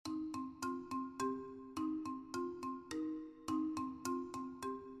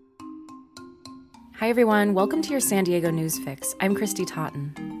Hi everyone, welcome to your San Diego News Fix. I'm Christy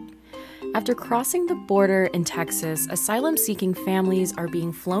Totten. After crossing the border in Texas, asylum-seeking families are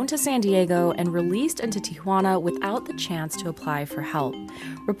being flown to San Diego and released into Tijuana without the chance to apply for help.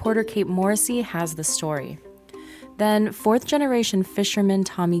 Reporter Kate Morrissey has the story. Then, fourth-generation fisherman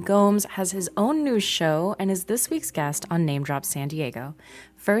Tommy Gomes has his own news show and is this week's guest on Name Drop San Diego.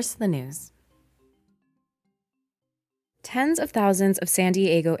 First, the news. Tens of thousands of San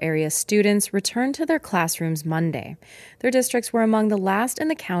Diego area students returned to their classrooms Monday. Their districts were among the last in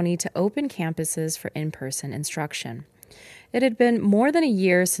the county to open campuses for in-person instruction. It had been more than a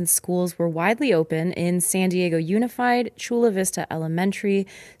year since schools were widely open in San Diego Unified, Chula Vista Elementary,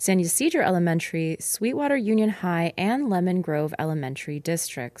 San Ysidro Elementary, Sweetwater Union High, and Lemon Grove Elementary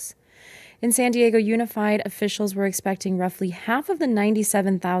districts. In San Diego Unified, officials were expecting roughly half of the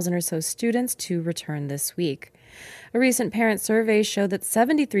 97,000 or so students to return this week. A recent parent survey showed that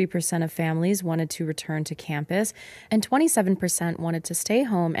 73% of families wanted to return to campus and 27% wanted to stay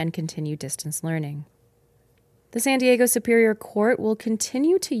home and continue distance learning. The San Diego Superior Court will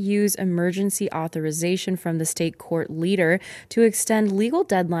continue to use emergency authorization from the state court leader to extend legal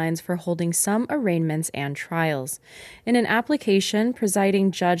deadlines for holding some arraignments and trials. In an application,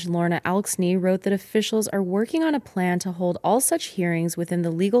 presiding Judge Lorna Elksny wrote that officials are working on a plan to hold all such hearings within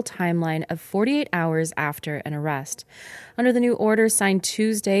the legal timeline of 48 hours after an arrest. Under the new order signed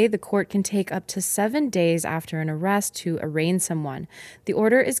Tuesday, the court can take up to 7 days after an arrest to arraign someone. The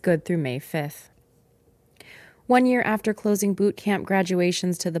order is good through May 5th. 1 year after closing boot camp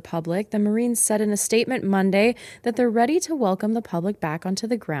graduations to the public, the Marines said in a statement Monday that they're ready to welcome the public back onto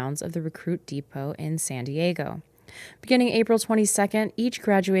the grounds of the Recruit Depot in San Diego. Beginning April 22nd, each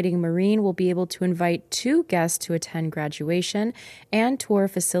graduating Marine will be able to invite 2 guests to attend graduation and tour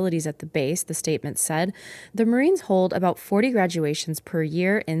facilities at the base, the statement said. The Marines hold about 40 graduations per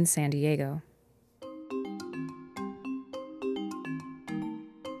year in San Diego.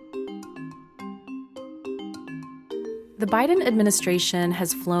 The Biden administration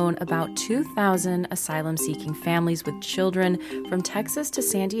has flown about 2,000 asylum-seeking families with children from Texas to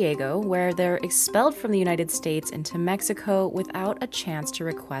San Diego, where they're expelled from the United States into Mexico without a chance to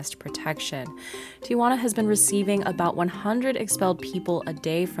request protection. Tijuana has been receiving about 100 expelled people a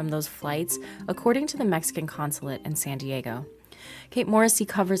day from those flights, according to the Mexican consulate in San Diego. Kate Morrissey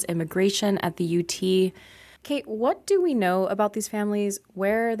covers immigration at the UT. Kate, what do we know about these families?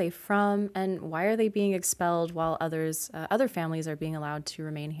 Where are they from, and why are they being expelled while other families are being allowed to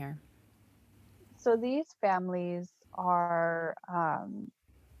remain here? So these families are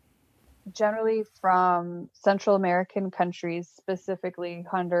generally from Central American countries, specifically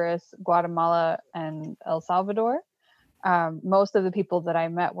Honduras, Guatemala, and El Salvador. Most of the people that I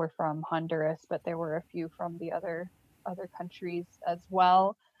met were from Honduras, but there were a few from the other countries as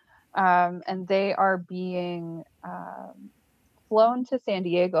well. And they are being flown to San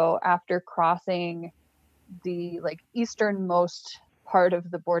Diego after crossing the easternmost part of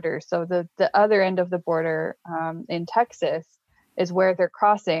the border. So the other end of the border in Texas is where they're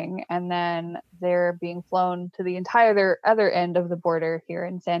crossing, and then they're being flown to the entire other end of the border here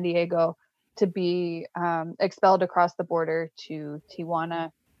in San Diego to be expelled across the border to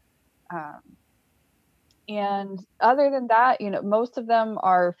Tijuana. And other than that, most of them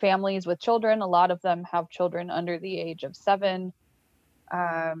are families with children. A lot of them have children under the age of 7.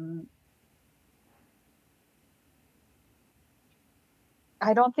 I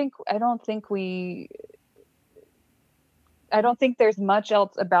don't think there's much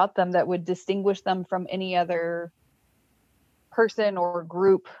else about them that would distinguish them from any other person or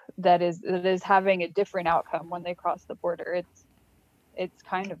group that is having a different outcome when they cross the border. It's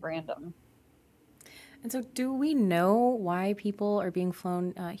kind of random. And so do we know why people are being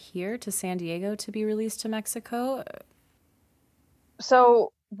flown here to San Diego to be released to Mexico?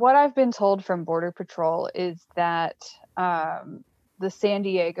 So what I've been told from Border Patrol is that the San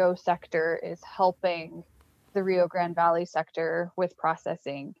Diego sector is helping the Rio Grande Valley sector with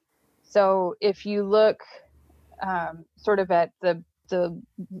processing. So if you look sort of at the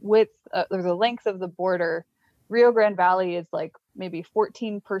width or the length of the border, Rio Grande Valley is like maybe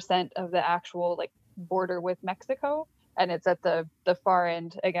 14% of the actual border with Mexico, and it's at the far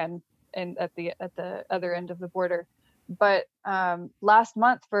end again, and at the other end of the border. But last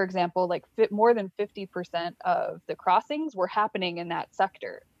month, for example, more than 50% of the crossings were happening in that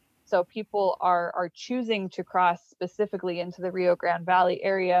sector. So people are choosing to cross specifically into the Rio Grande Valley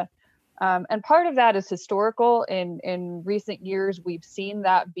area. And part of that is historical. In recent years, we've seen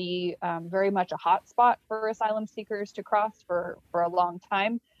that be very much a hot spot for asylum seekers to cross for a long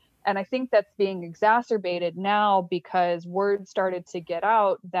time. And I think that's being exacerbated now because word started to get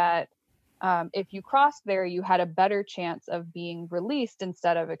out that if you crossed there, you had a better chance of being released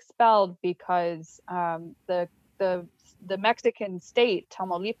instead of expelled, because the Mexican state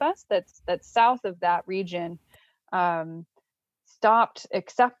Tamaulipas, that's south of that region, um, stopped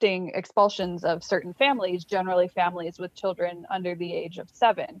accepting expulsions of certain families, generally families with children under the age of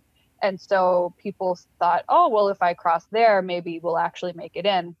 7. And so people thought, oh, well, if I cross there, maybe we'll actually make it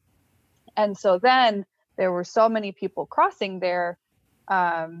in. And so then there were so many people crossing there,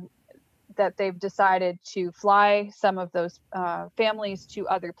 um, that they've decided to fly some of those families to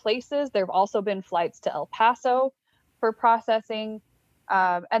other places. There have also been flights to El Paso for processing.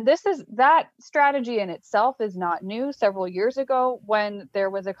 And that strategy in itself is not new. Several years ago, when there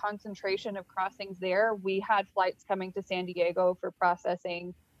was a concentration of crossings there, we had flights coming to San Diego for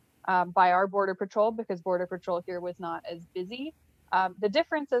processing by our Border Patrol, because Border Patrol here was not as busy. The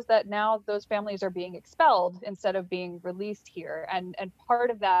difference is that now those families are being expelled instead of being released here. And part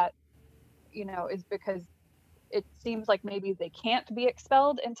of that, is because it seems like maybe they can't be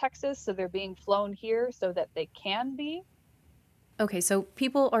expelled in Texas, so they're being flown here so that they can be. Okay, so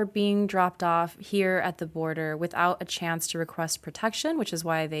people are being dropped off here at the border without a chance to request protection, which is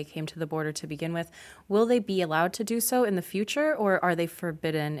why they came to the border to begin with. Will they be allowed to do so in the future, or are they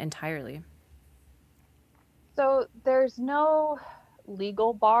forbidden entirely? So there's no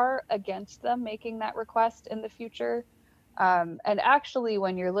legal bar against them making that request in the future. And actually,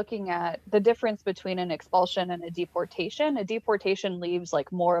 when you're looking at the difference between an expulsion and a deportation leaves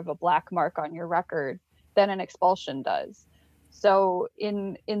like more of a black mark on your record than an expulsion does. So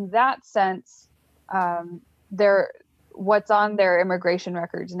in that sense, they're what's on their immigration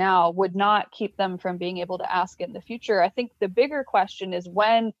records now would not keep them from being able to ask in the future. I think the bigger question is,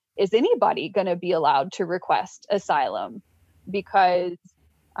 when is anybody going to be allowed to request asylum? Because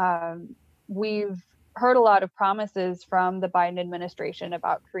we've heard a lot of promises from the Biden administration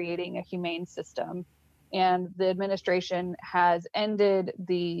about creating a humane system. And the administration has ended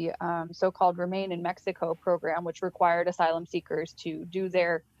the so-called Remain in Mexico program, which required asylum seekers to do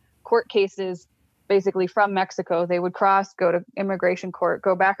their court cases basically from Mexico. They would cross, go to immigration court,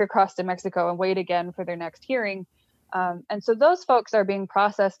 go back across to Mexico, and wait again for their next hearing. And so those folks are being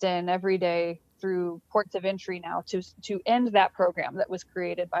processed in every day through ports of entry now to end that program that was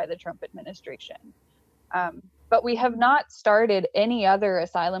created by the Trump administration. But we have not started any other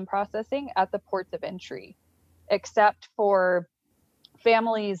asylum processing at the ports of entry, except for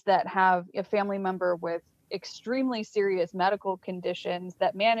families that have a family member with extremely serious medical conditions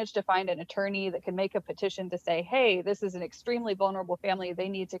that manage to find an attorney that can make a petition to say, hey, this is an extremely vulnerable family, they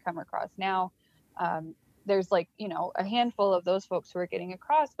need to come across now. There's a handful of those folks who are getting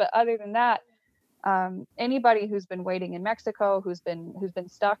across, but other than that, anybody who's been waiting in Mexico, who's been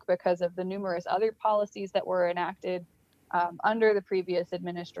stuck because of the numerous other policies that were enacted under the previous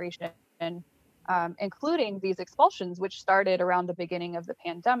administration, including these expulsions, which started around the beginning of the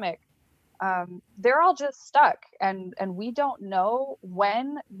pandemic, they're all just stuck, and we don't know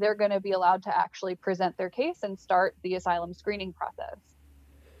when they're going to be allowed to actually present their case and start the asylum screening process.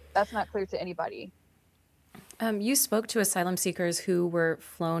 That's not clear to anybody. You spoke to asylum seekers who were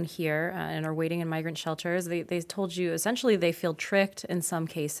flown here and are waiting in migrant shelters. They told you essentially they feel tricked in some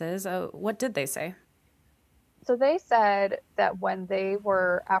cases. What did they say? So they said that when they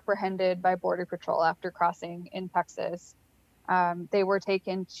were apprehended by Border Patrol after crossing in Texas, they were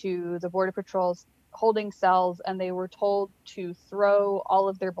taken to the Border Patrol's holding cells, and they were told to throw all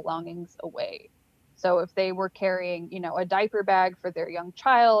of their belongings away. So if they were carrying, a diaper bag for their young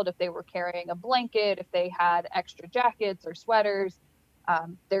child, if they were carrying a blanket, if they had extra jackets or sweaters,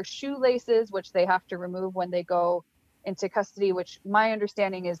 their shoelaces, which they have to remove when they go into custody, which my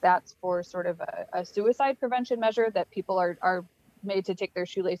understanding is that's for sort of a suicide prevention measure, that people are made to take their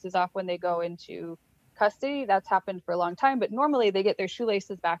shoelaces off when they go into custody. That's happened for a long time, but normally they get their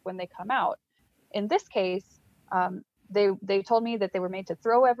shoelaces back when they come out. In this case, they told me that they were made to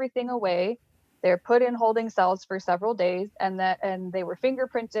throw everything away. They're put in holding cells for several days, and they were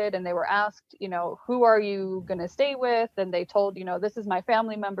fingerprinted, and they were asked, who are you going to stay with? And they told, this is my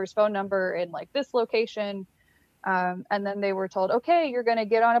family member's phone number in this location. And then they were told, okay, you're going to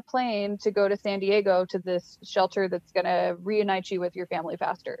get on a plane to go to San Diego to this shelter that's going to reunite you with your family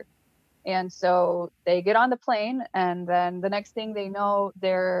faster. And so they get on the plane, and then the next thing they know,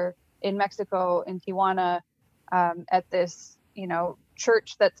 they're in Mexico, in Tijuana, at this,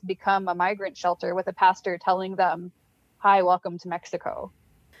 church that's become a migrant shelter, with a pastor telling them, hi, welcome to Mexico.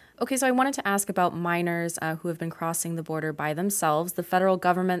 Okay, so I wanted to ask about minors who have been crossing the border by themselves. The federal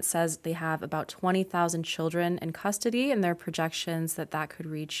government says they have about 20,000 children in custody, and there are projections that that could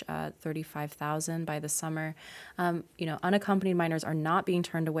reach 35,000 by the summer. Unaccompanied minors are not being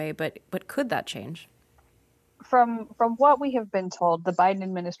turned away, but could that change? From what we have been told, the Biden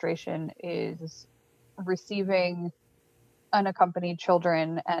administration is receiving unaccompanied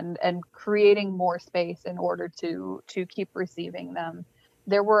children and creating more space in order to keep receiving them.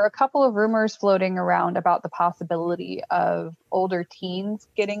 There were a couple of rumors floating around about the possibility of older teens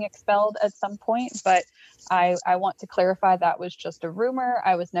getting expelled at some point, but I want to clarify that was just a rumor.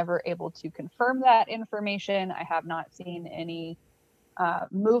 I was never able to confirm that information. I have not seen any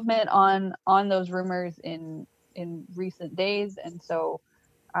movement on those rumors in recent days, and so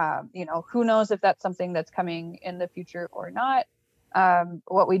who knows if that's something that's coming in the future or not.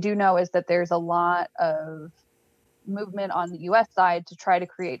 What we do know is that there's a lot of movement on the US side to try to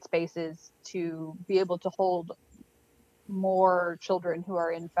create spaces to be able to hold more children who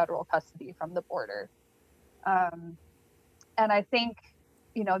are in federal custody from the border. And I think,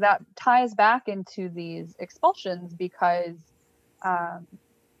 that ties back into these expulsions because um,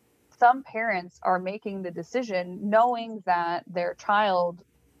 some parents are making the decision knowing that their child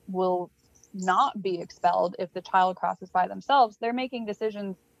will not be expelled if the child crosses by themselves. They're making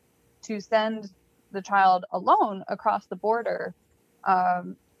decisions to send the child alone across the border,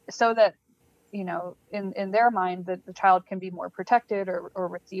 so that, in their mind, that the child can be more protected or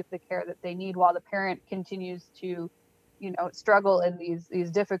receive the care that they need while the parent continues to, struggle in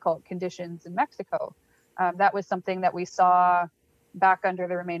these difficult conditions in Mexico. That was something that we saw back under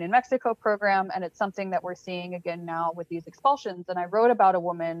the Remain in Mexico program, and it's something that we're seeing again now with these expulsions. And I wrote about a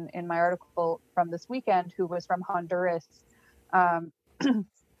woman in my article from this weekend who was from Honduras, um,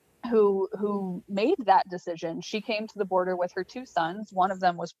 who made that decision. She came to the border with her two sons. One of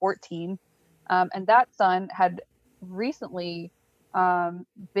them was 14, and that son had recently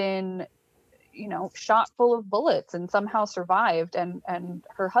been, shot full of bullets and somehow survived. And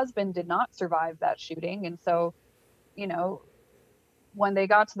her husband did not survive that shooting. And so, when they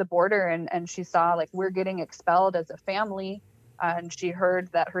got to the border and she saw, like, we're getting expelled as a family, and she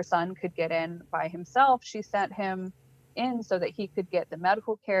heard that her son could get in by himself, she sent him in so that he could get the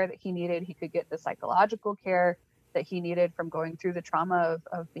medical care that he needed. He could get the psychological care that he needed from going through the trauma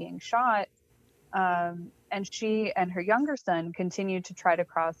of being shot. And she and her younger son continued to try to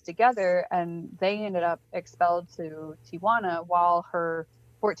cross together, and they ended up expelled to Tijuana, while her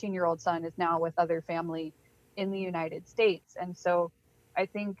 14-year-old son is now with other family in the United States. And so I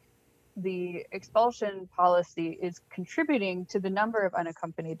think the expulsion policy is contributing to the number of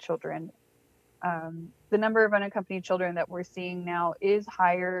unaccompanied children. The number of unaccompanied children that we're seeing now is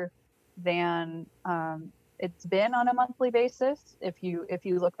higher than it's been on a monthly basis. If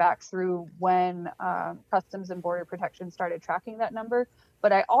you look back through when Customs and Border Protection started tracking that number,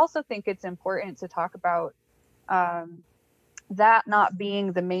 but I also think it's important to talk about that not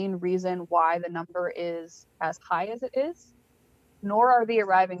being the main reason why the number is as high as it is, nor are the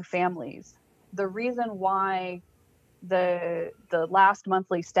arriving families. The reason why the last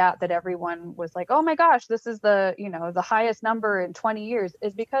monthly stat that everyone was like, oh my gosh, this is the highest number in 20 years,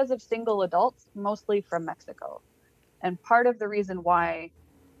 is because of single adults, mostly from Mexico. And part of the reason why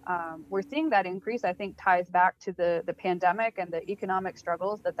we're seeing that increase, I think, ties back to the pandemic and the economic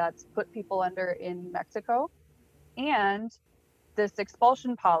struggles that's put people under in Mexico, and this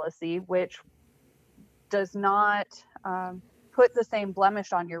expulsion policy, which does not put the same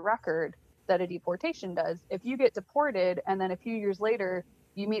blemish on your record that a deportation does. If you get deported and then a few years later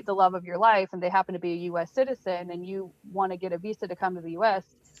you meet the love of your life and they happen to be a US citizen and you want to get a visa to come to the US,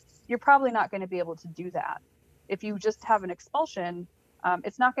 you're probably not going to be able to do that. If you just have an expulsion,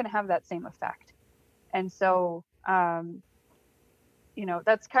 it's not going to have that same effect. And so,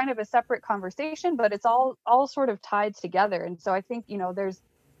 that's kind of a separate conversation, but it's all sort of tied together. And so I think,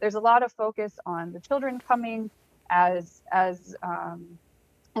 there's a lot of focus on the children coming as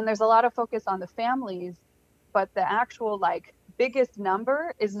and there's a lot of focus on the families, but the actual biggest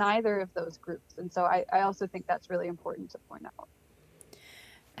number is neither of those groups. And so I also think that's really important to point out.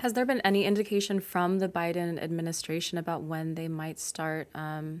 Has there been any indication from the Biden administration about when they might start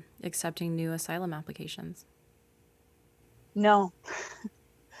accepting new asylum applications? No.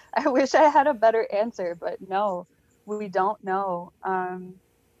 I wish I had a better answer, but no, we don't know.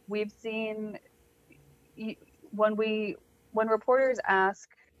 We've seen when reporters ask,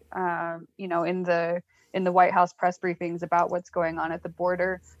 in the White House press briefings about what's going on at the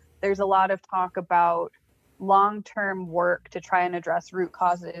border, there's a lot of talk about long-term work to try and address root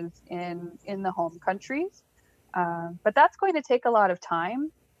causes in the home countries. But that's going to take a lot of time.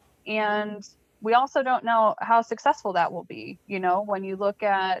 And we also don't know how successful that will be. When you look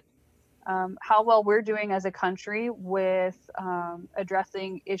at how well we're doing as a country with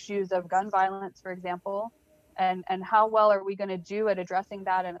addressing issues of gun violence, for example, and how well are we going to do at addressing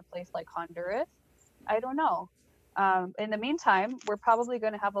that in a place like Honduras? I don't know. In the meantime, we're probably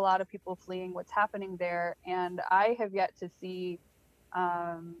going to have a lot of people fleeing what's happening there, and I have yet to see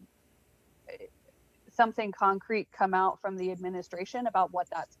um, something concrete come out from the administration about what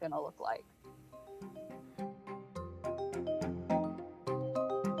that's going to look like.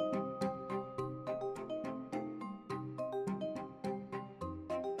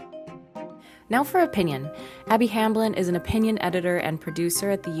 Now for opinion. Abby Hamblin is an opinion editor and producer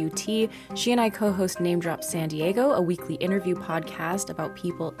at the UT. She and I co-host Name Drop San Diego, a weekly interview podcast about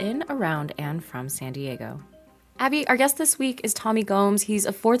people in, around, and from San Diego. Abby, our guest this week is Tommy Gomes. He's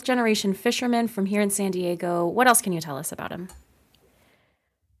a fourth-generation fisherman from here in San Diego. What else can you tell us about him?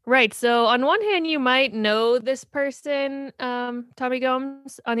 Right. So on one hand, you might know this person, Tommy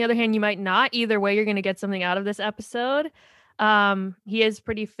Gomes. On the other hand, you might not. Either way, you're going to get something out of this episode. He is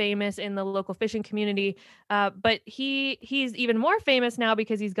pretty famous in the local fishing community, but he's even more famous now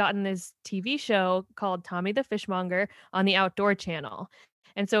because he's gotten this TV show called Tommy the Fishmonger on the Outdoor Channel.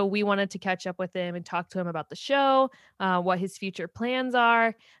 And so we wanted to catch up with him and talk to him about the show, what his future plans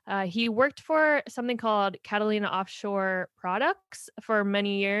are. He worked for something called Catalina Offshore Products for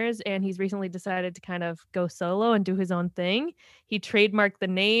many years, and he's recently decided to kind of go solo and do his own thing. He trademarked the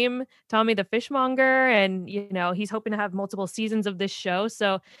name Tommy the Fishmonger, and he's hoping to have multiple seasons of this show.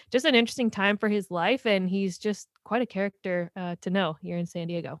 So just an interesting time for his life, and he's just quite a character to know here in San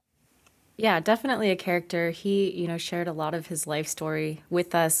Diego. Yeah, definitely a character. He, shared a lot of his life story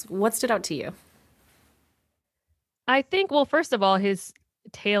with us. What stood out to you? I think, well, first of all, his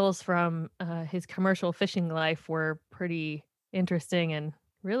tales from his commercial fishing life were pretty interesting and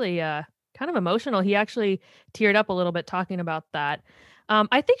really kind of emotional. He actually teared up a little bit talking about that.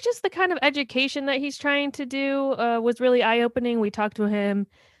 I think just the kind of education that he's trying to do was really eye-opening. We talked to him.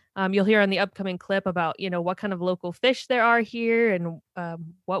 You'll hear on the upcoming clip about, what kind of local fish there are here and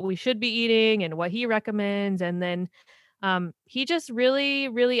what we should be eating and what he recommends. And then he just really,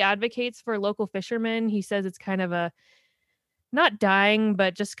 really advocates for local fishermen. He says it's kind of a not dying,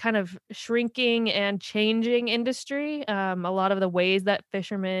 but just kind of shrinking and changing industry. A lot of the ways that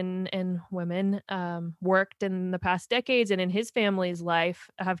fishermen and women worked in the past decades and in his family's life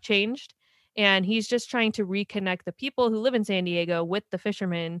have changed. And he's just trying to reconnect the people who live in San Diego with the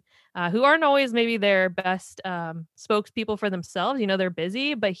fishermen who aren't always maybe their best spokespeople for themselves. They're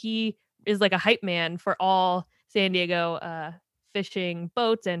busy, but he is like a hype man for all San Diego fishing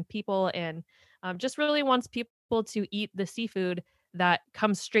boats and people, and just really wants people to eat the seafood that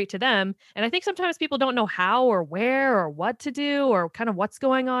comes straight to them. And I think sometimes people don't know how or where or what to do or kind of what's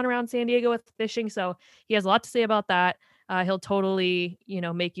going on around San Diego with fishing. So he has a lot to say about that. He'll totally,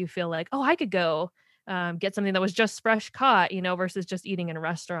 make you feel like, oh, I could go get something that was just fresh caught, versus just eating in a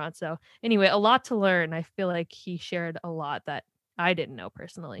restaurant. So anyway, a lot to learn. I feel like he shared a lot that I didn't know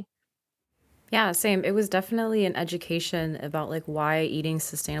personally. Yeah, same. It was definitely an education about like why eating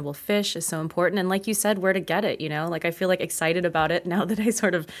sustainable fish is so important. And like you said, where to get it, like I feel like excited about it now that I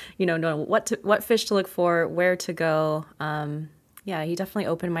sort of, know what fish to look for, where to go. Yeah, he definitely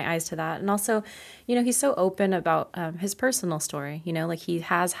opened my eyes to that. And also, he's so open about his personal story, like he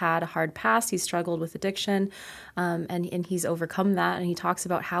has had a hard past. He's struggled with addiction and he's overcome that. And he talks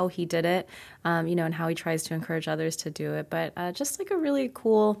about how he did it, and how he tries to encourage others to do it. But just like a really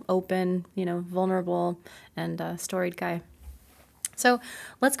cool, open, vulnerable and storied guy. So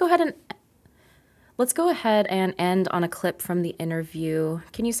let's go ahead and end on a clip from the interview.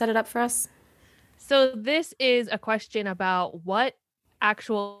 Can you set it up for us? So this is a question about what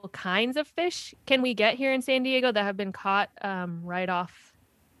actual kinds of fish can we get here in San Diego that have been caught right off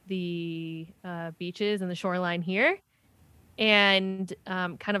the beaches and the shoreline here, and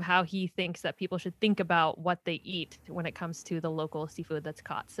kind of how he thinks that people should think about what they eat when it comes to the local seafood that's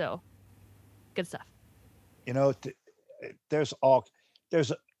caught. So good stuff. There's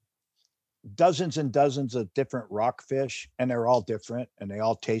dozens and dozens of different rockfish, and they're all different and they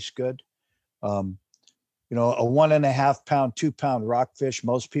all taste good. A 1.5 pound, 2 pound rockfish,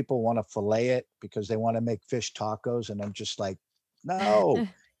 most people want to fillet it because they want to make fish tacos. And I'm just like, no,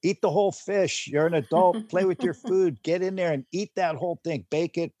 eat the whole fish. You're an adult, play with your food, get in there and eat that whole thing,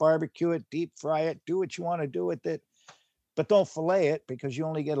 bake it, barbecue it, deep fry it, do what you want to do with it. But don't fillet it because you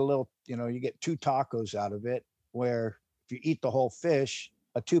only get a little, you get 2 tacos out of it, where if you eat the whole fish,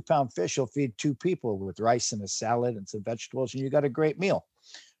 a 2 pound fish will feed 2 people with rice and a salad and some vegetables, and you got a great meal.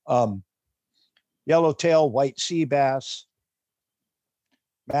 Yellowtail, white sea bass,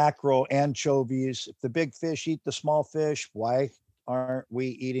 mackerel, anchovies. If the big fish eat the small fish, why aren't we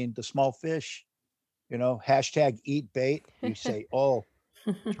eating the small fish? Hashtag eat bait. You say, oh,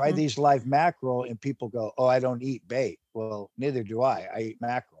 try these live mackerel, and people go, oh, I don't eat bait. Well, neither do I. I eat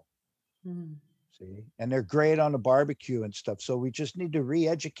mackerel. See, and they're great on a barbecue and stuff. So we just need to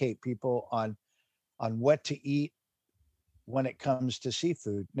re-educate people on what to eat when it comes to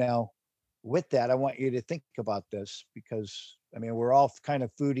seafood. Now, with that, I want you to think about this, because I mean, we're all kind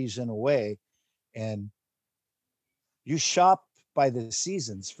of foodies in a way, and you shop by the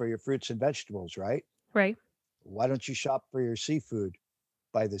seasons for your fruits and vegetables, right? Right. Why don't you shop for your seafood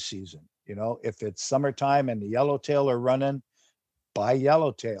by the season? If it's summertime and the yellowtail are running, buy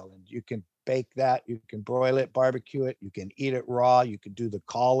yellowtail, and you can bake that, you can broil it, barbecue it, you can eat it raw, you can do the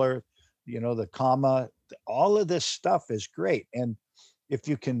collar, the comma, all of this stuff is great. And if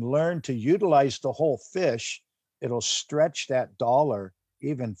you can learn to utilize the whole fish, it'll stretch that dollar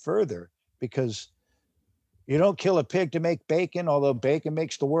even further, because you don't kill a pig to make bacon, although bacon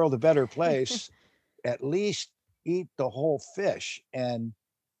makes the world a better place. At least eat the whole fish and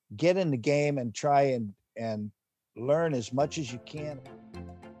get in the game and try and learn as much as you can.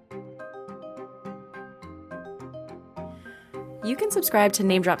 You can subscribe to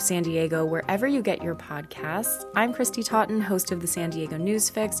Name Drop San Diego wherever you get your podcasts. I'm Christy Totten, host of the San Diego News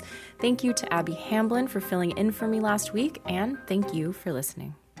Fix. Thank you to Abby Hamblin for filling in for me last week, and thank you for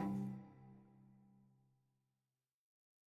listening.